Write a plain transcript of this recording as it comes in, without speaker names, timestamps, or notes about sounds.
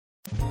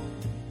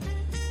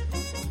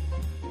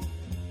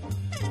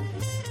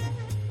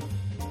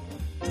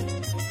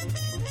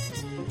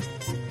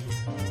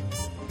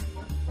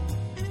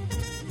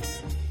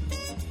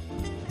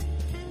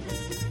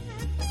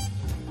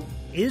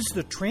Is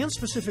the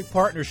Trans-Pacific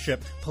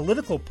Partnership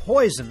political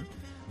poison,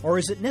 or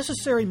is it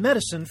necessary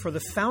medicine for the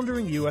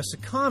foundering U.S.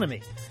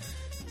 economy?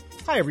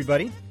 Hi,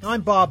 everybody.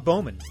 I'm Bob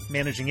Bowman,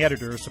 Managing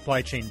Editor of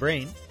Supply Chain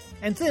Brain,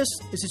 and this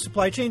is the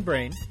Supply Chain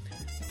Brain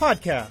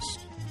podcast.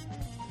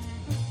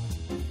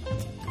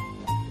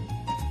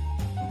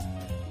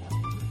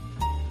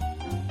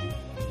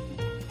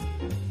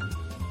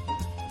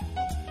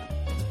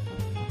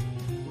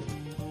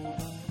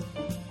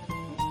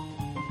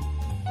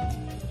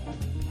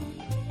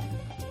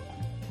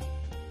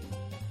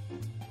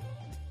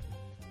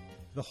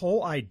 The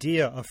whole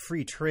idea of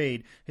free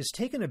trade has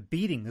taken a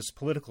beating this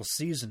political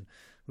season,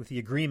 with the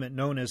agreement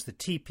known as the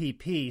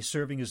TPP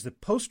serving as the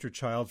poster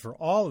child for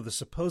all of the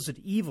supposed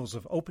evils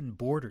of open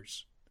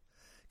borders.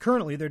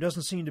 Currently, there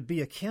doesn't seem to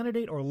be a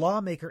candidate or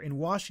lawmaker in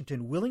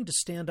Washington willing to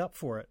stand up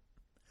for it.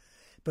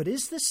 But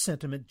is this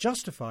sentiment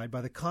justified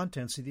by the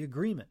contents of the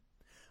agreement?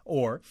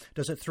 Or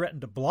does it threaten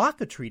to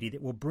block a treaty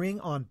that will bring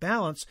on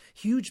balance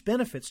huge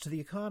benefits to the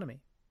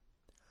economy?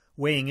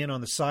 Weighing in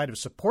on the side of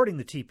supporting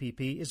the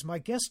TPP is my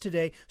guest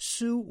today,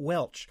 Sue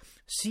Welch,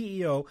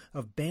 CEO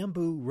of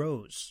Bamboo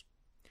Rose.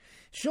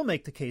 She'll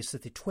make the case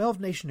that the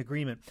 12-nation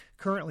agreement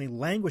currently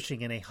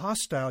languishing in a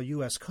hostile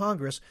U.S.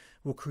 Congress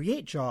will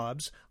create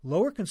jobs,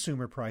 lower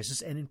consumer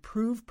prices, and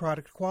improve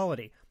product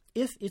quality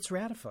if it's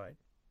ratified.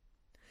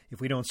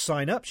 If we don't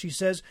sign up, she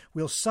says,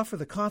 we'll suffer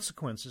the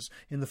consequences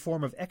in the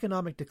form of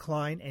economic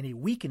decline and a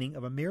weakening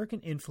of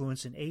American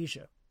influence in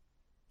Asia.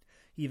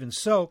 Even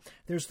so,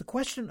 there's the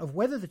question of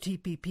whether the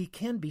TPP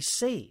can be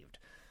saved.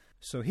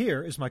 So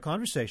here is my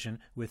conversation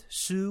with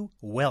Sue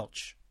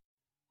Welch.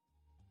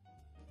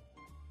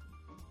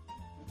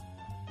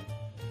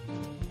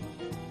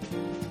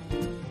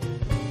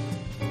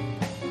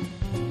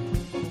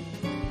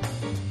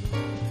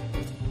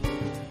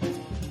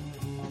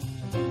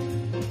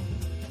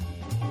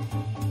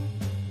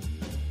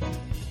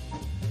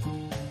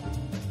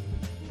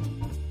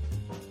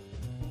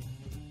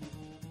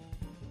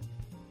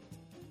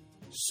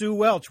 Sue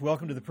Welch,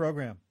 welcome to the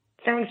program.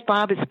 Thanks,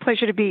 Bob. It's a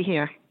pleasure to be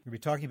here. We'll be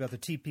talking about the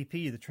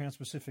TPP, the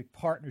Trans-Pacific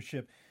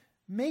Partnership.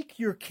 Make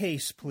your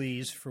case,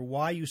 please, for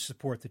why you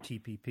support the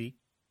TPP.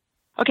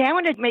 Okay, I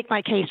want to make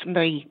my case from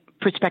the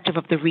perspective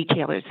of the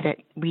retailers that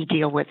we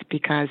deal with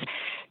because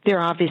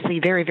they're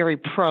obviously very, very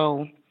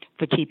pro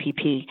the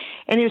TPP.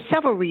 And there's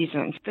several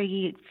reasons.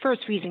 The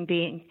first reason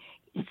being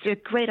it's a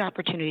great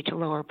opportunity to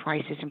lower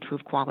prices,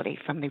 improve quality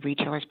from the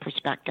retailer's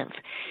perspective.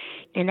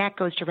 And that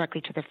goes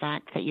directly to the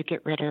fact that you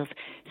get rid of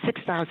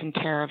 6,000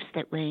 tariffs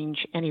that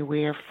range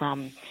anywhere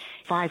from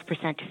 5%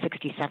 to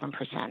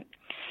 67%.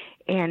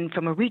 And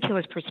from a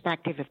retailer's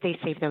perspective, if they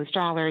save those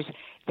dollars,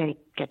 they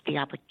get the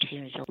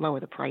opportunity to lower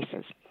the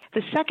prices.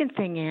 The second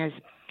thing is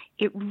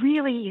it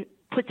really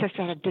puts us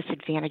at a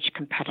disadvantage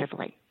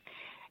competitively.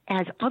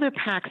 As other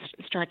pacts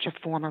start to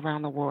form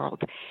around the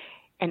world,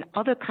 and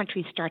other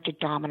countries start to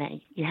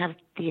dominate. You have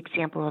the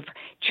example of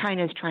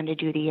China's trying to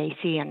do the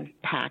ASEAN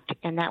Pact,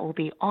 and that will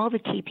be all the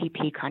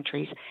TPP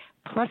countries,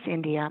 plus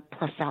India,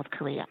 plus South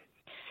Korea.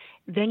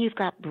 Then you've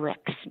got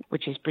BRICS,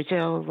 which is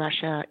Brazil,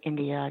 Russia,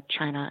 India,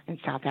 China, and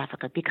South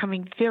Africa,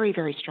 becoming very,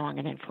 very strong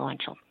and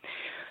influential.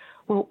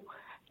 Well,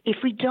 if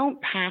we don't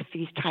pass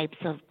these types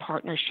of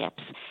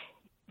partnerships,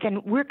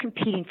 then we're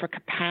competing for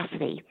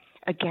capacity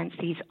against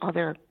these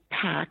other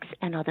pacts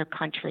and other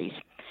countries.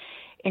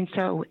 And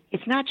so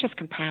it's not just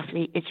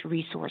capacity, it's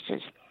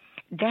resources.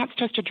 That's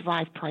just to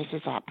drive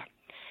prices up.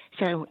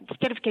 So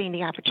instead of getting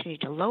the opportunity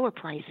to lower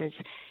prices,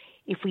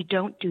 if we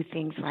don't do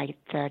things like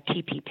the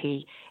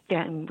TPP,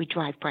 then we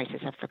drive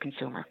prices up for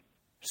consumer.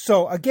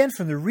 So again,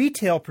 from the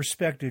retail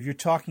perspective, you're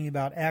talking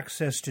about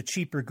access to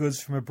cheaper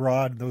goods from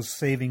abroad, those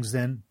savings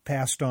then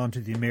passed on to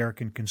the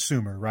American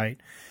consumer, right?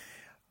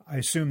 I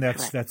assume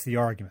that's the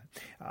argument.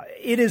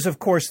 It is, of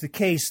course, the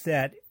case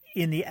that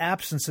in the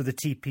absence of the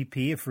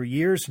TPP, for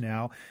years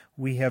now,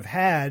 we have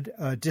had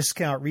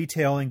discount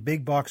retailing,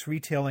 big box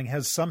retailing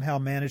has somehow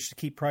managed to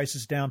keep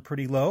prices down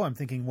pretty low. I'm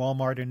thinking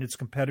Walmart and its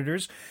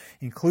competitors,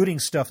 including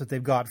stuff that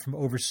they've got from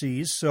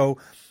overseas. So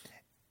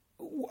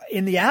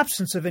in the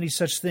absence of any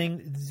such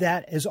thing,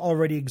 that has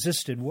already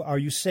existed. Are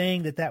you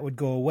saying that that would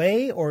go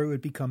away or it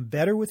would become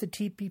better with the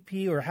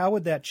TPP, or how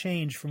would that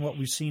change from what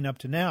we've seen up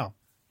to now?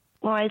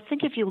 Well, I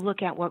think if you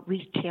look at what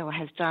retail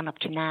has done up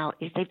to now,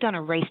 is they've done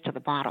a race to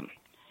the bottom.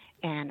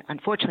 And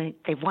unfortunately,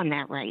 they've won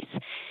that race.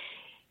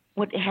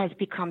 What has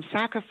become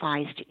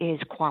sacrificed is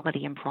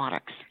quality in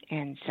products.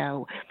 And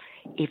so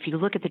if you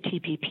look at the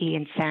TPP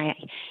and say,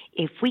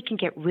 if we can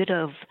get rid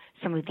of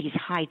some of these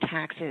high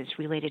taxes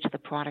related to the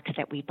products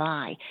that we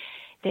buy,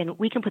 then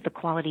we can put the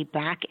quality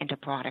back into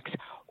products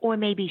or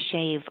maybe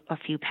shave a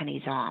few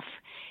pennies off.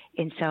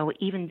 And so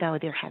even though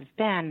there have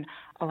been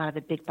a lot of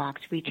the big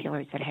box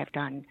retailers that have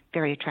done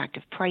very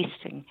attractive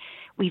pricing,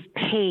 we've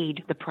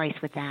paid the price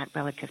with that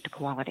relative to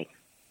quality.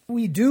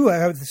 We do,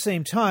 at the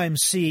same time,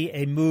 see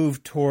a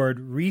move toward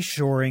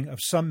reshoring of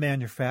some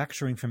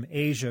manufacturing from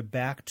Asia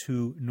back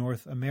to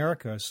North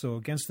America. So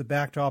against the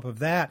backdrop of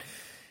that,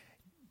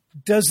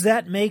 does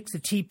that make the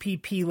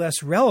TPP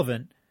less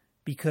relevant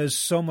because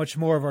so much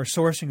more of our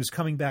sourcing is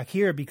coming back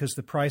here because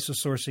the price of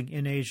sourcing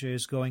in Asia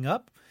is going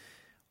up?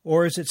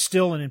 Or is it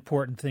still an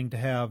important thing to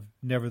have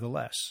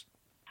nevertheless?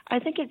 I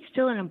think it's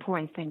still an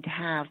important thing to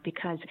have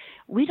because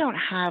we don't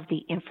have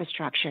the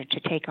infrastructure to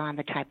take on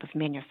the type of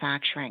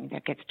manufacturing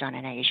that gets done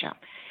in Asia.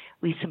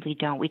 We simply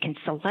don't. We can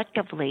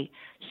selectively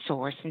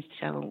source, and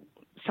so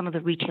some of the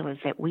retailers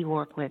that we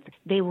work with,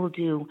 they will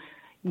do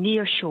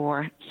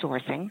near-shore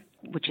sourcing,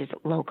 which is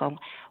local,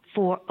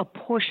 for a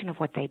portion of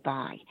what they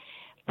buy.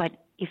 But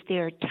if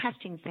they're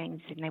testing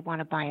things and they want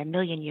to buy 1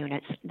 million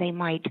units, they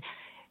might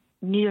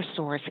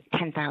near-source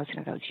 10,000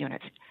 of those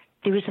units.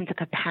 There isn't the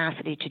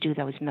capacity to do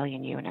those 1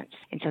 million units.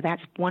 And so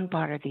that's one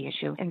part of the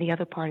issue. And the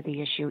other part of the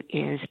issue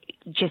is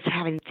just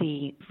having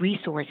the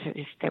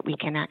resources that we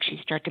can actually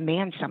start to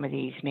man some of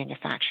these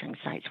manufacturing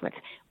sites with.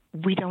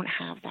 We don't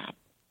have that.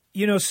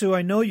 You know, Sue,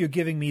 I know you're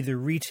giving me the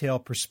retail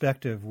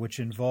perspective, which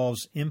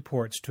involves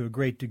imports to a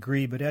great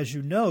degree, but as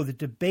you know, the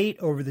debate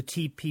over the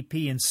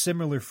TPP and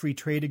similar free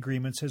trade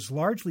agreements has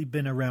largely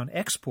been around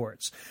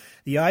exports.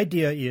 The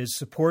idea is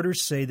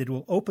supporters say that it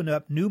will open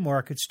up new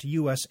markets to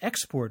U.S.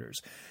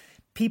 exporters.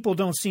 People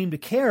don't seem to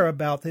care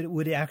about that it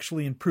would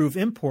actually improve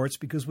imports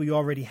because we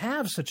already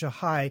have such a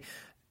high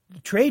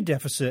trade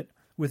deficit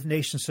with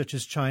nations such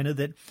as China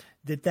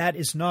that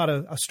is not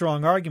a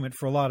strong argument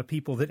for a lot of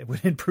people that it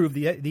would improve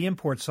the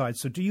import side.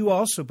 So do you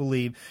also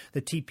believe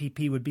that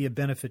TPP would be a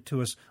benefit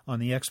to us on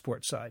the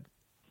export side?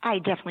 I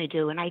definitely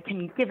do, and I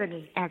can give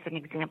it as an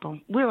example.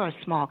 We're a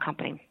small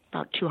company,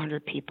 about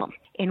 200 people,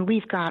 and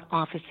we've got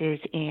offices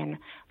in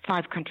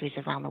 5 countries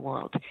around the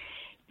world.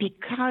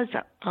 Because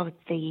of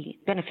the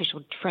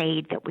beneficial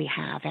trade that we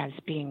have as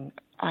being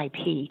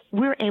IP,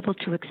 we're able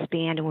to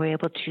expand and we're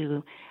able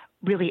to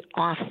really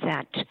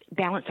offset,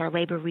 balance our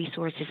labor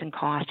resources and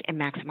cost, and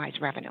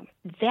maximize revenue.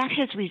 That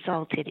has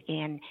resulted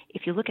in,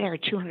 if you look at our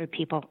 200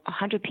 people,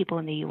 100 people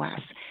in the U.S.,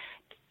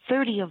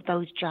 30 of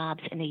those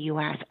jobs in the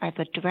U.S. are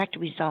the direct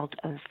result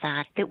of the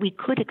fact that we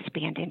could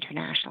expand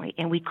internationally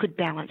and we could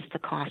balance the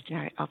cost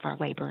of our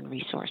labor and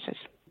resources.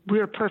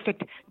 We're a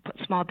perfect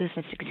small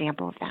business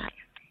example of that.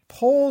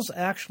 Polls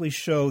actually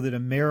show that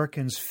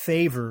Americans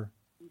favor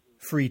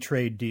free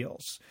trade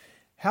deals.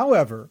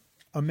 However,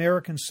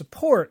 American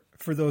support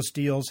for those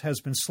deals has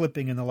been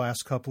slipping in the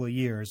last couple of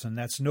years, and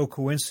that's no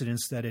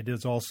coincidence that it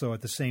is also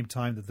at the same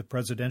time that the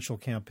presidential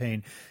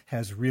campaign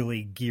has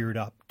really geared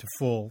up to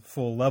full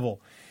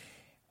level.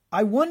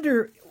 I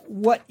wonder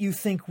what you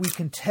think we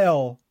can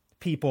tell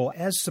people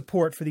as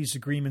support for these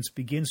agreements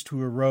begins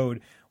to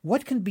erode.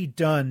 What can be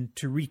done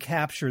to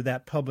recapture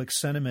that public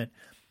sentiment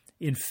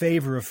in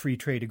favor of free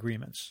trade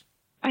agreements?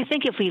 I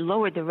think if we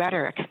lowered the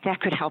rhetoric, that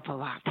could help a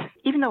lot.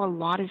 Even though a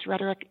lot is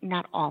rhetoric,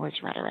 not all is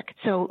rhetoric.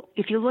 So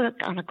if you look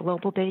on a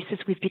global basis,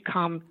 we've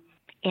become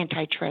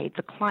anti-trade.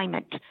 The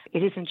climate,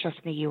 it isn't just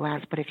in the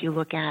U.S., but if you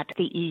look at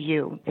the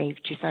EU,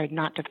 they've decided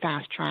not to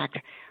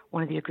fast-track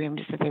one of the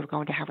agreements that they were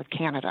going to have with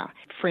Canada.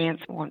 France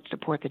won't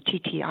support the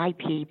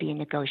TTIP being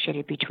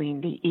negotiated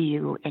between the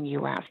EU and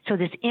U.S. So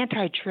this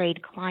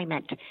anti-trade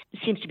climate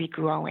seems to be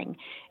growing.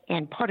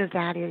 And part of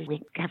that is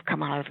we have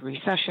come out of a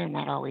recession.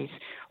 That always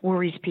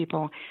worries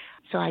people.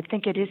 So I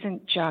think it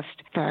isn't just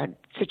the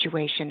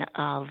situation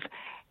of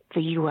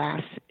the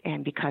U.S.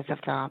 and because of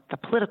the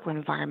political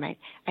environment.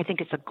 I think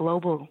it's a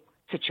global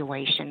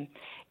situation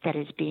that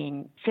is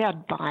being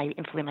fed by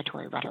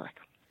inflammatory rhetoric.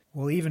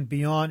 Well, even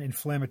beyond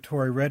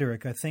inflammatory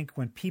rhetoric, I think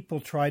when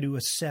people try to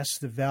assess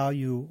the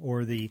value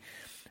or the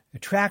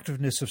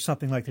attractiveness of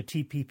something like the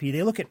TPP,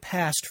 they look at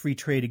past free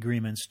trade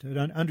agreements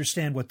to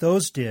understand what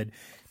those did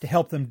to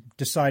help them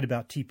decide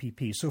about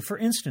TPP. So, for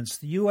instance,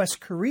 the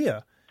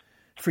U.S.-Korea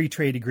free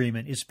trade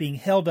agreement is being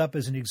held up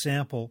as an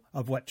example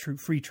of what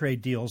free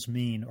trade deals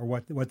mean or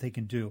what they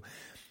can do.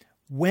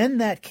 When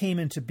that came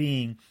into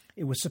being,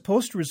 it was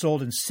supposed to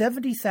result in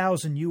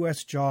 70,000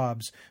 U.S.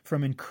 jobs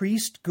from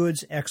increased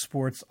goods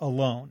exports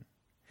alone.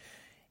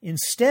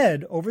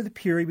 Instead, over the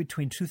period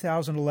between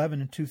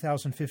 2011 and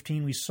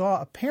 2015, we saw,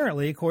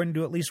 apparently, according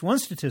to at least one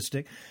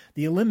statistic,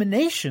 the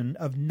elimination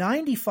of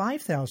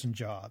 95,000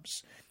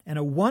 jobs and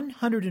a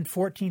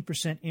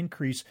 114%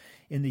 increase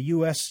in the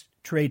U.S.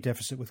 trade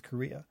deficit with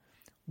Korea.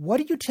 What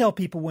do you tell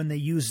people when they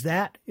use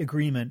that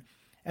agreement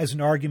as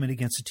an argument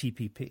against the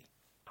TPP?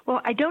 Well,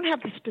 I don't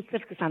have the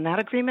specifics on that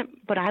agreement,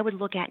 but I would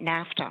look at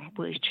NAFTA,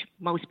 which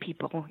most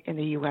people in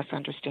the U.S.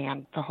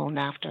 understand the whole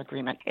NAFTA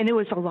agreement. And there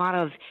was a lot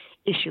of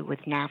issue with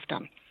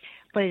NAFTA.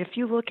 But if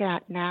you look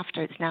at NAFTA,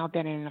 it's now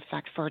been in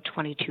effect for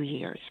 22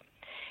 years.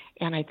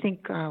 And I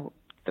think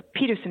the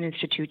Peterson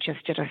Institute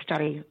just did a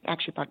study,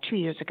 actually about 2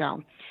 years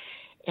ago,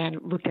 and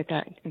looked at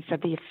that and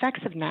said the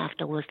effects of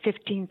NAFTA were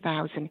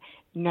 15,000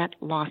 net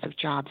loss of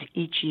jobs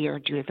each year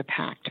due to the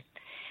pact.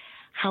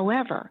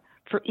 However,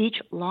 for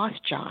each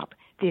lost job,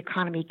 the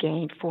economy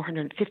gained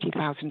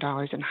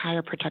 $450,000 in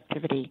higher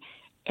productivity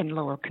and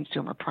lower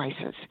consumer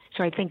prices.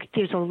 So I think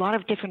there's a lot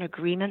of different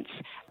agreements.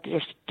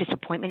 There's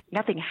disappointment.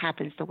 Nothing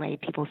happens the way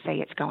people say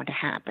it's going to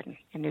happen,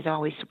 and there's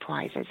always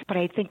surprises. But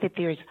I think that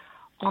there's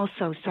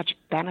also such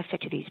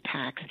benefit to these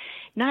pacts,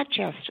 not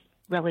just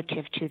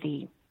relative to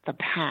the the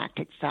pact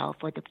itself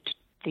or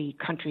the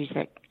countries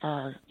that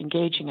are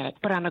engaging in it,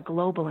 but on a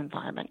global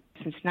environment.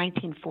 Since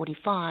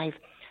 1945,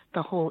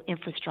 the whole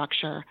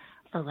infrastructure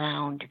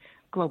around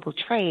global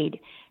trade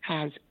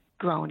has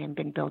grown and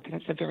been built, and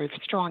it's a very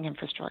strong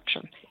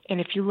infrastructure. And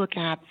if you look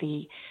at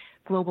the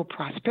global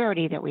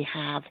prosperity that we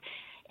have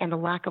and the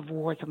lack of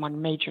wars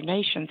among major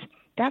nations,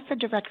 that's a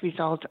direct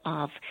result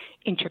of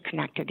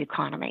interconnected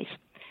economies.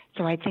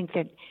 So I think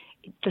that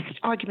the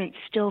argument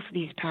still for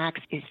these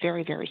pacts is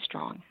very, very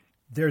strong.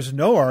 There's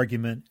no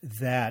argument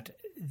that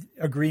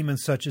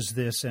agreements such as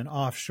this and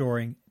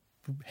offshoring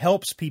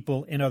helps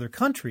people in other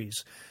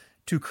countries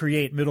to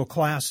create middle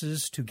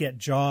classes, to get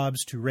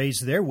jobs, to raise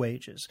their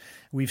wages.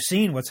 We've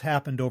seen what's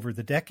happened over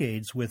the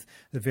decades with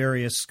the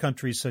various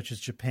countries such as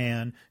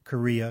Japan,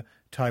 Korea,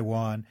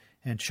 Taiwan,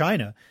 and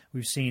China.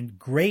 We've seen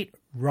great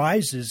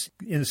rises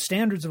in the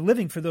standards of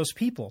living for those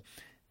people.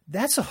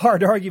 That's a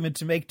hard argument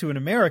to make to an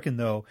American,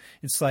 though.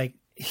 It's like,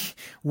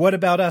 what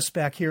about us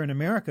back here in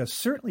America?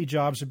 Certainly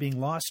jobs are being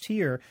lost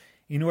here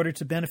in order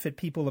to benefit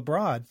people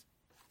abroad.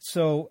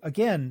 So,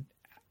 again,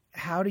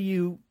 how do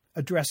you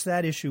address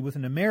that issue with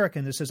an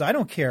American that says, I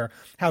don't care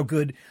how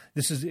good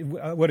this is,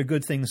 what a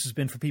good thing this has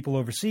been for people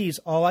overseas.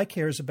 All I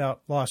care is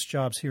about lost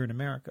jobs here in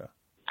America.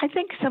 I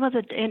think some of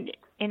the,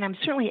 and I'm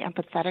certainly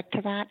empathetic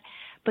to that,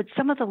 but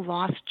some of the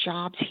lost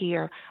jobs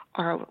here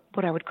are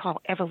what I would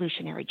call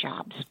evolutionary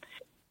jobs.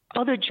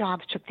 Other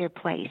jobs took their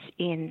place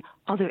in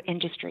other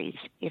industries.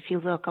 If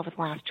you look over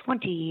the last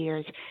 20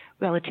 years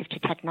relative to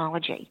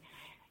technology,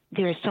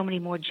 there are so many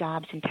more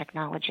jobs in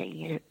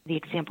technology. The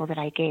example that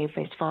I gave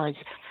as far as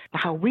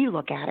how we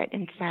look at it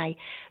and say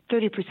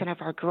 30%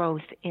 of our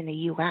growth in the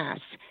U.S.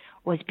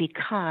 was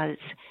because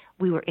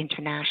we were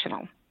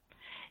international.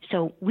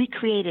 So we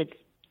created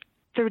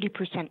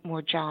 30%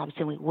 more jobs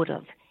than we would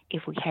have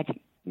if we had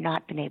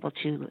not been able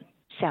to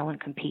sell and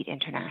compete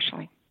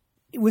internationally.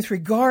 With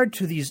regard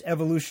to these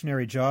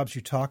evolutionary jobs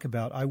you talk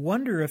about, I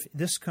wonder if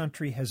this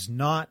country has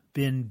not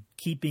been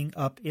keeping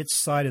up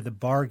its side of the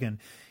bargain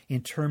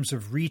in terms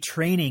of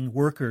retraining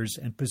workers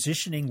and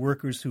positioning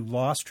workers who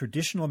lost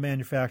traditional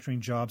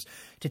manufacturing jobs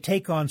to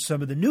take on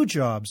some of the new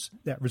jobs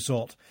that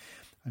result.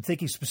 I'm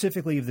thinking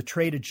specifically of the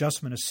Trade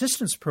Adjustment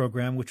Assistance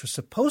Program, which was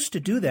supposed to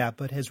do that,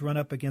 but has run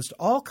up against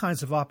all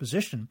kinds of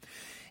opposition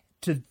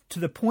to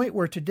the point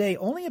where today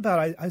only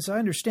about, as I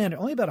understand it,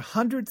 only about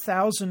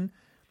 100,000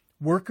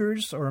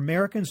 workers or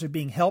Americans are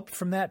being helped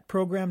from that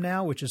program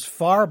now, which is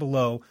far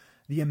below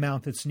the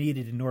amount that's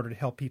needed in order to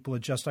help people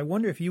adjust. I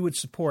wonder if you would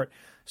support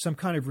some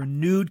kind of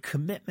renewed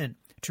commitment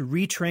to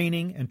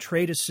retraining and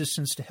trade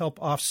assistance to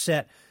help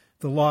offset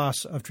the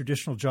loss of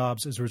traditional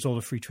jobs as a result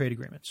of free trade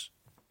agreements.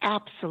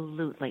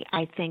 Absolutely.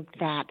 I think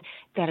that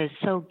is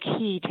so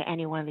key to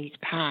any one of these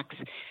pacts.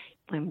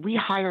 When we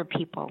hire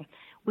people,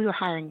 we were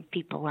hiring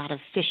people out of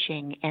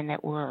fishing and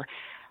that were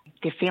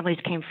their families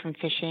came from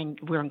fishing.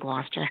 We're in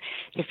Gloucester.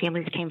 Their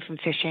families came from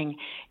fishing.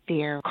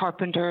 They're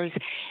carpenters.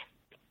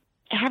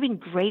 Having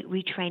great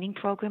retraining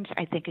programs,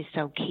 I think, is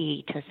so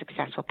key to a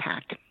successful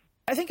pact.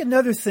 I think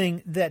another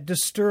thing that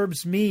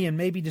disturbs me and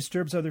maybe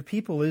disturbs other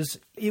people is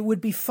it would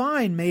be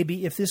fine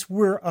maybe if this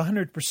were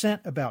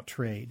 100% about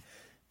trade.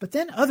 But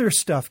then other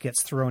stuff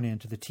gets thrown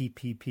into the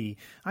TPP.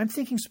 I'm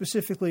thinking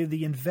specifically of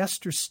the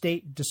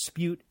investor-state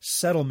dispute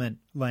settlement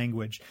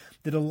language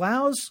that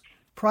allows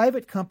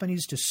private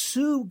companies to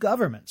sue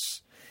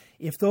governments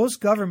if those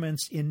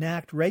governments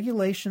enact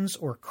regulations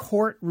or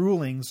court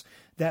rulings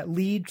that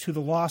lead to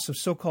the loss of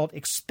so-called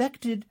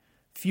expected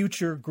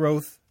future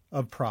growth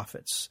of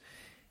profits.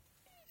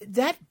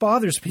 That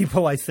bothers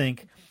people, I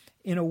think,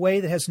 in a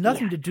way that has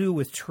nothing to do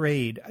with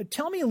trade.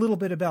 Tell me a little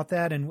bit about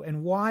that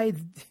and why.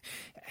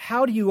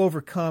 How do you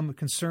overcome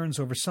concerns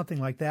over something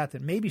like that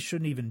maybe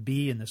shouldn't even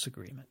be in this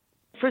agreement?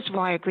 First of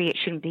all, I agree it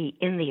shouldn't be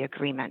in the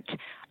agreement.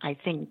 I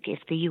think if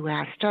the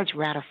U.S. does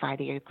ratify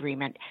the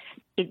agreement,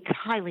 it's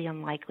highly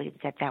unlikely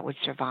that would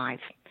survive.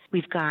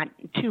 We've got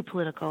two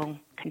political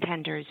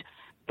contenders.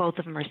 Both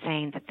of them are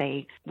saying that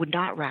they would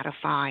not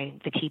ratify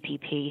the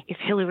TPP. If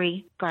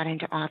Hillary got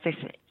into office,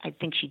 I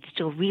think she'd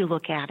still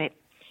relook at it.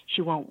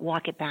 She won't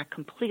walk it back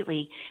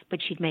completely, but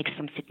she'd make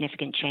some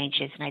significant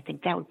changes, and I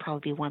think that would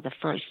probably be one of the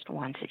first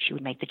ones that she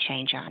would make the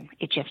change on.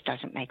 It just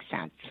doesn't make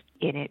sense,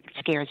 and it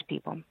scares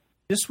people.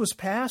 This was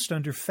passed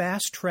under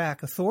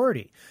fast-track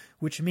authority,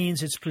 which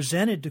means it's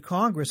presented to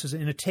Congress as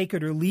in a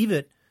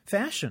take-it-or-leave-it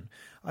fashion.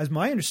 As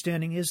my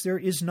understanding is, there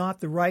is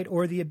not the right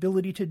or the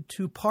ability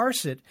to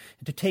parse it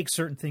and to take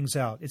certain things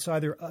out. It's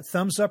either a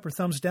thumbs up or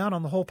thumbs down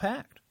on the whole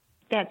pact.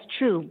 That's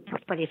true,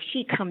 but if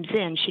she comes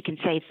in, she can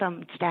say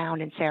thumbs down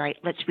and say, all right,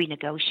 let's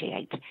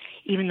renegotiate.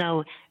 Even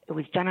though it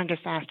was done under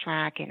fast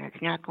track and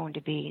it's not going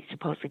to be,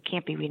 supposedly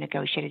can't be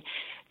renegotiated,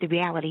 the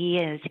reality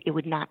is it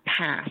would not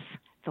pass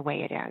the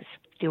way it is.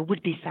 There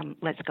would be some,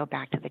 let's go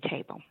back to the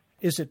table.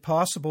 Is it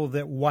possible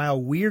that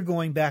while we're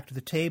going back to the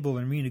table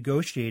and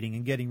renegotiating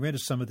and getting rid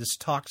of some of this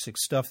toxic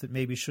stuff that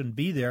maybe shouldn't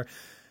be there,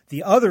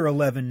 the other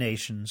 11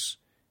 nations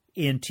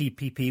in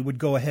TPP would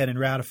go ahead and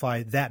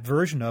ratify that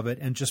version of it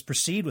and just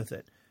proceed with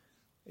it?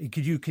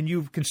 Can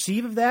you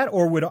conceive of that,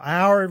 or would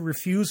our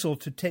refusal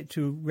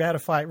to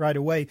ratify it right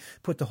away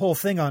put the whole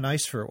thing on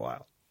ice for a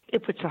while?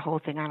 It puts the whole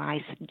thing on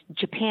ice.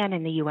 Japan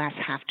and the U.S.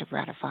 have to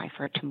ratify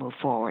for it to move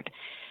forward.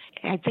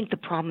 I think the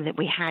problem that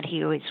we had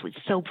here is it was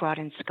so broad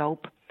in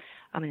scope.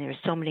 I mean, there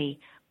are so many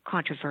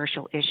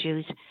controversial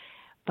issues,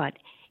 but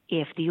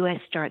if the U.S.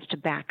 starts to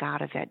back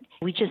out of it,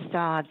 we just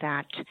saw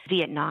that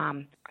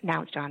Vietnam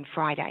announced on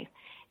Friday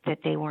that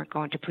they weren't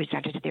going to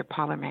present it to their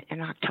parliament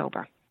in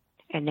October,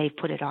 and they've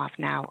put it off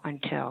now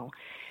until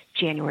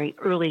January.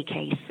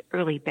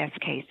 Early best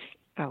case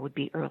would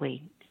be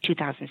early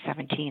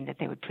 2017 that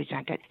they would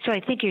present it. So I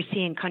think you're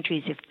seeing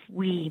countries, if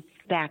we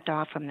backed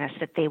off from this,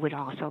 that they would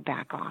also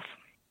back off.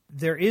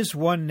 There is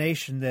one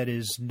nation that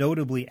is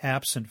notably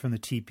absent from the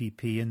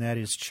TPP, and that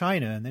is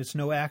China, and there's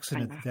no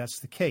accident that that's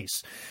the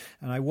case.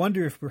 And I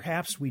wonder if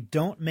perhaps we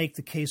don't make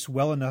the case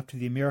well enough to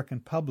the American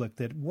public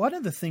that one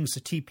of the things the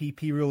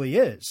TPP really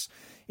is,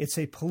 it's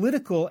a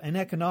political and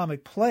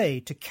economic play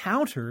to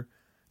counter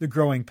the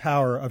growing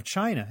power of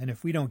China. And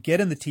if we don't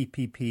get in the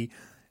TPP,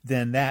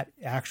 then that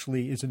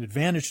actually is an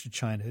advantage to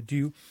China. Do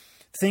you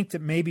think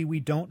that maybe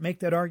we don't make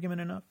that argument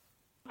enough?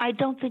 I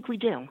don't think we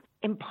do.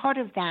 And part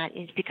of that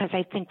is because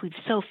I think we've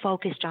so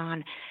focused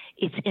on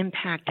its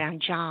impact on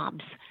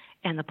jobs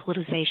and the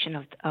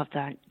politicization of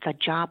the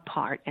job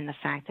part, and the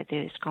fact that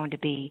there's going to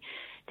be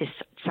this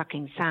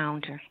sucking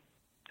sound,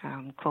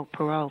 or quote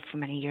Perot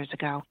from many years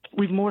ago.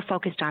 We've more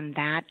focused on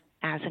that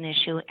as an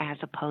issue as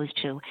opposed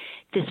to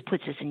this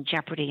puts us in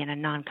jeopardy in a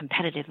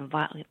non-competitive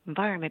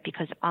environment,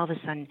 because all of a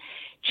sudden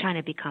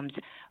China becomes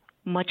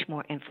much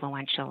more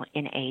influential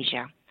in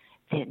Asia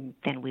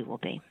than we will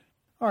be.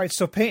 All right,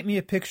 so paint me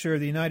a picture of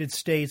the United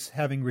States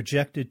having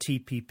rejected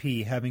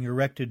TPP, having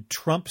erected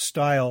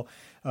Trump-style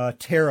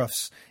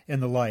tariffs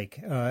and the like,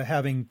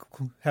 having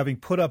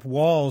put up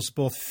walls,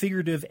 both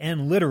figurative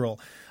and literal,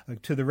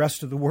 to the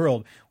rest of the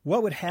world.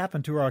 What would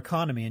happen to our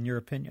economy, in your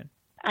opinion?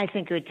 I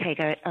think it would take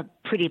a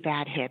pretty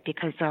bad hit,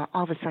 because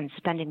all of a sudden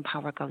spending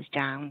power goes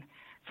down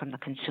from the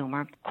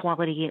consumer.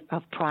 Quality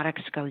of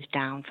products goes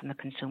down from the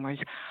consumers.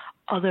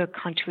 Other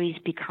countries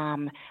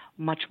become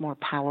much more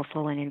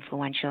powerful and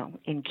influential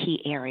in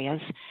key areas,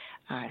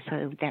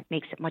 so that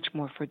makes it much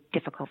more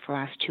difficult for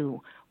us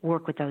to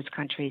work with those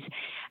countries.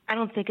 I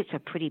don't think it's a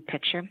pretty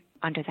picture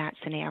under that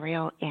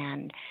scenario,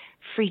 and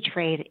free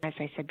trade, as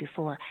I said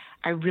before,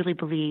 I really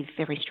believe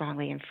very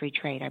strongly in free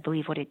trade. I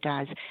believe what it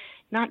does,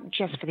 not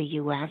just for the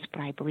U.S.,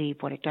 but I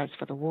believe what it does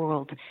for the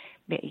world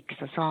makes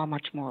us all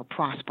much more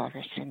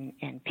prosperous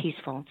and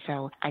peaceful.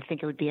 So I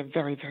think it would be a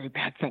very, very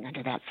bad thing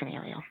under that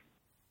scenario.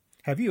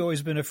 Have you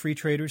always been a free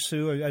trader,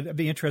 Sue? I'd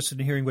be interested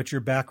in hearing what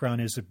your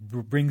background is that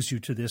brings you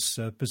to this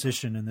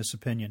position and this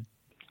opinion.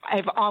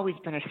 I've always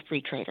been a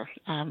free trader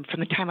from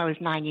the time I was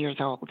 9 years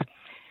old.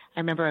 I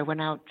remember I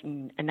went out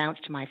and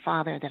announced to my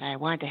father that I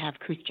wanted to have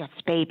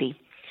Khrushchev's baby,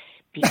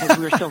 because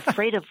we were so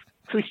afraid of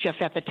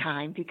Khrushchev at the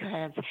time,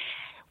 because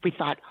we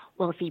thought,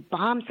 well, if he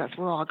bombs us,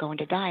 we're all going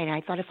to die. And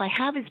I thought, if I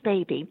have his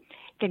baby,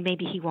 then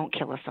maybe he won't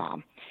kill us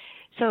all.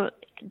 So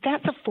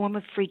that's a form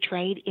of free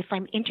trade. If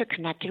I'm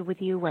interconnected with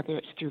you, whether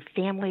it's through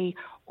family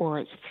or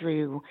it's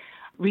through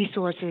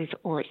resources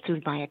or it's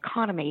through my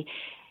economy,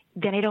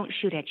 then I don't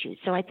shoot at you.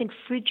 So I think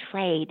free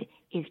trade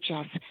is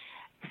just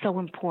so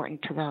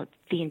important to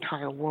the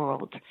entire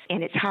world.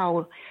 And it's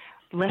how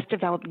less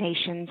developed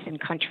nations and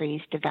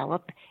countries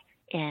develop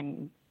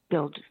and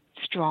build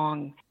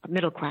strong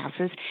middle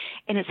classes.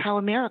 And it's how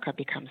America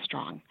becomes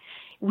strong.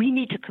 We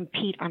need to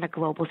compete on a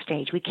global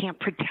stage. We can't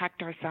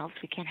protect ourselves.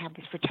 We can't have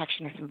this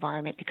protectionist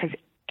environment, because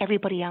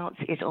everybody else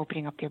is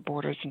opening up their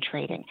borders and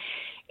trading.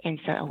 And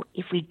so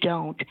if we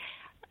don't,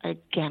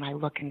 again, I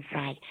look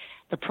inside,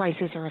 the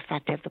prices are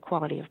effective, the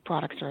quality of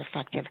products are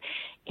effective,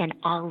 and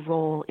our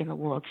role in the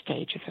world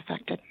stage is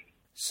affected.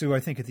 Sue, I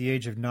think at the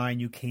age of 9,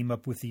 you came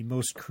up with the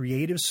most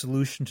creative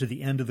solution to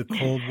the end of the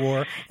Cold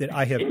War that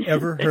I have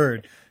ever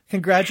heard.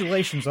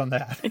 Congratulations on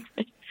that.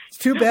 It's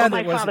too bad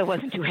my father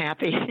wasn't too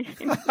happy.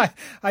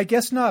 I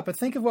guess not, but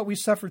think of what we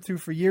suffered through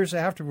for years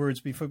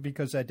afterwards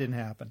because that didn't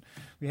happen.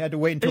 We had to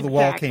wait until the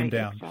wall came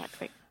down.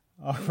 Exactly.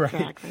 All right.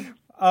 Exactly.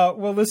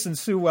 Well, listen,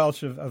 Sue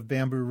Welch of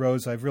Bamboo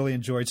Rose, I've really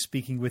enjoyed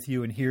speaking with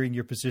you and hearing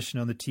your position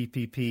on the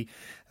TPP,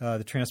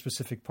 the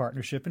Trans-Pacific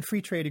Partnership, and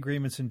free trade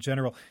agreements in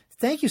general.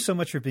 Thank you so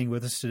much for being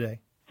with us today.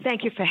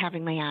 Thank you for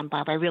having me on,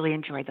 Bob. I really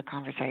enjoyed the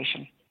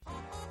conversation.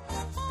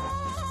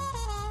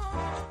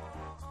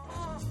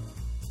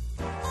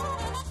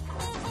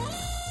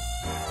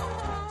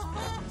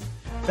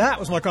 That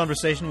was my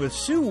conversation with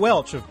Sue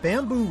Welch of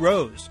Bamboo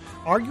Rose,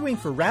 arguing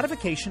for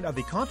ratification of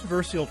the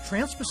controversial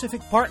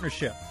Trans-Pacific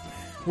Partnership.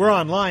 We're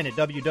online at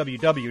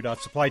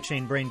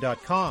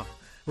www.supplychainbrain.com,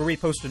 where we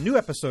post a new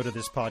episode of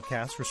this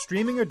podcast for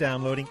streaming or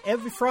downloading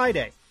every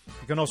Friday.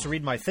 You can also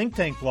read my Think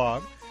Tank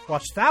blog,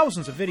 watch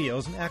thousands of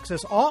videos, and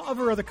access all of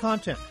our other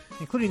content,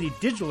 including the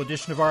digital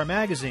edition of our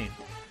magazine.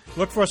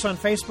 Look for us on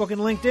Facebook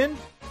and LinkedIn, and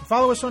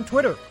follow us on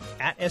Twitter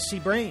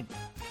 @SCBrain.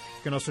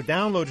 You can also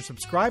download or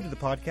subscribe to the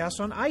podcast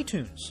on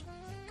iTunes.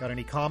 Got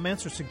any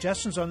comments or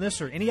suggestions on this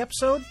or any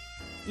episode?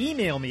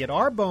 email me at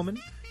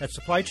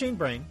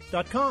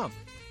rbowman@supplychainbrain.com.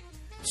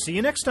 See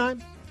you next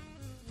time.